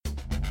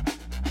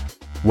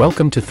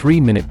Welcome to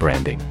 3-Minute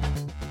Branding,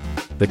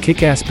 the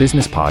Kick-Ass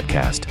Business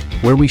Podcast,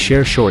 where we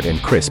share short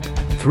and crisp,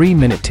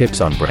 3-minute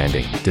tips on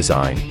branding,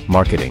 design,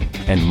 marketing,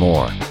 and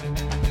more.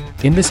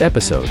 In this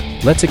episode,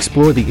 let's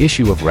explore the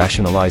issue of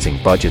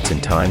rationalizing budgets in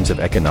times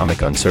of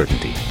economic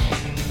uncertainty.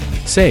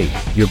 Say,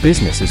 your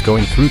business is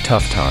going through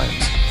tough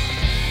times.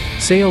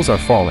 Sales are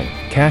falling,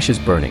 cash is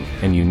burning,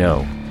 and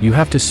you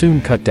have to soon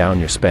cut down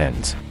your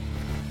spends.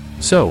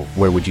 So,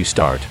 where would you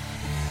start?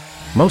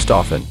 Most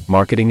often,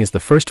 marketing is the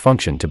first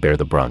function to bear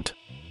the brunt.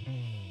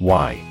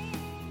 Why?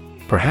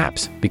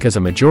 Perhaps because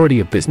a majority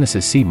of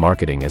businesses see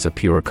marketing as a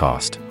pure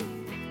cost.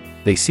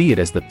 They see it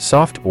as the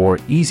soft or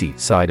easy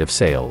side of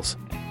sales.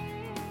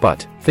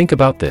 But think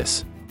about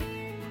this.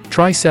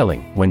 Try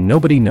selling when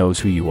nobody knows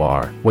who you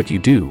are, what you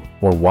do,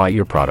 or why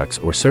your products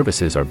or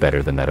services are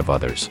better than that of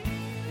others.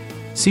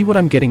 See what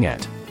I'm getting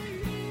at?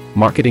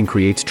 Marketing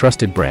creates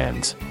trusted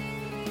brands.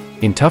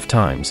 In tough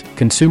times,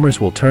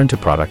 consumers will turn to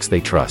products they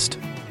trust.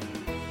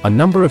 A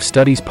number of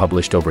studies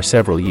published over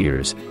several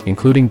years,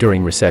 including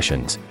during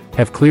recessions,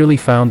 have clearly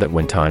found that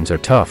when times are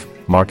tough,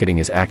 marketing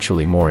is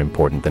actually more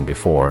important than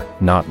before,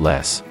 not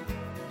less.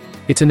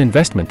 It's an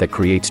investment that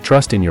creates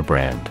trust in your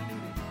brand.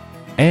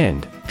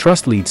 And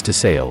trust leads to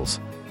sales.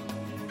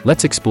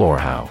 Let's explore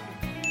how.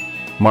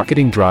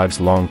 Marketing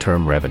drives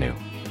long-term revenue.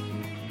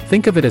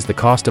 Think of it as the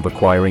cost of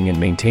acquiring and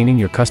maintaining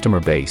your customer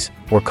base,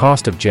 or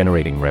cost of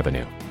generating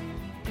revenue.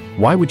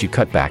 Why would you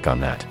cut back on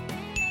that?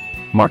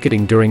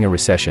 Marketing during a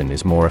recession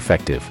is more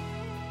effective.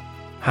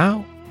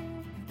 How?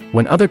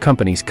 When other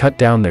companies cut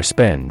down their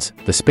spends,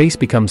 the space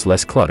becomes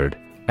less cluttered,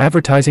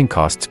 advertising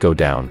costs go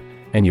down,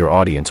 and your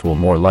audience will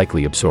more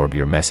likely absorb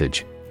your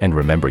message and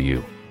remember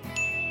you.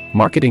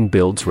 Marketing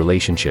builds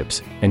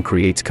relationships and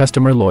creates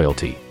customer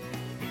loyalty.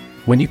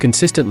 When you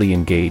consistently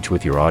engage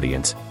with your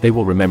audience, they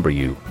will remember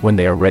you when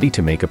they are ready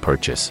to make a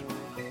purchase.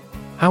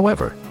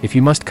 However, if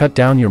you must cut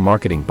down your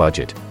marketing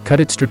budget, cut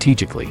it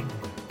strategically.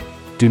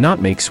 Do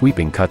not make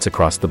sweeping cuts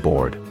across the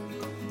board.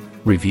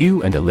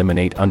 Review and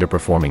eliminate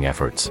underperforming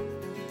efforts.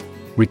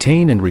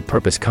 Retain and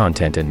repurpose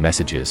content and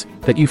messages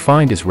that you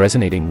find is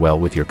resonating well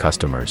with your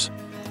customers.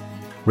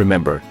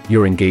 Remember,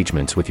 your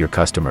engagements with your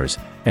customers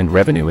and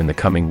revenue in the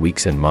coming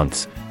weeks and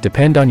months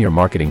depend on your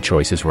marketing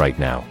choices right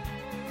now.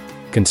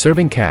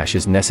 Conserving cash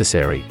is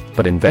necessary,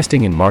 but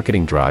investing in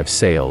marketing drives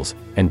sales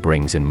and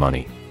brings in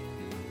money.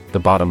 The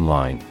bottom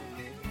line: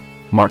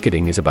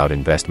 marketing is about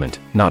investment,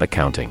 not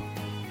accounting.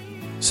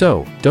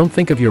 So, don't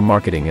think of your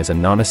marketing as a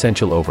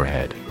non-essential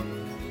overhead.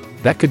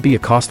 That could be a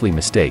costly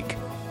mistake.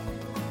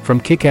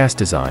 From Kick-Ass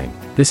Design,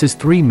 this is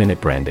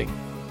 3-Minute Branding.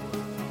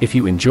 If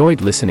you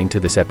enjoyed listening to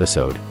this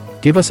episode,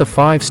 give us a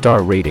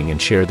 5-star rating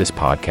and share this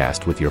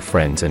podcast with your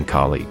friends and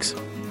colleagues.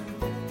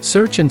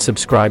 Search and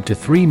subscribe to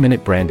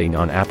 3-Minute Branding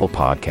on Apple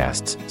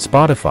Podcasts,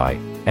 Spotify,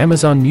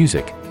 Amazon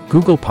Music,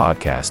 Google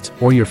Podcasts,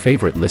 or your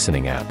favorite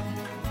listening app.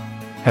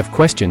 Have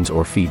questions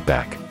or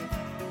feedback?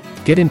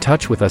 Get in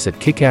touch with us at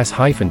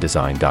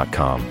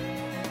kickass-design.com.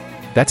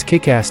 That's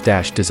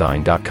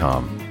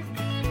kickass-design.com.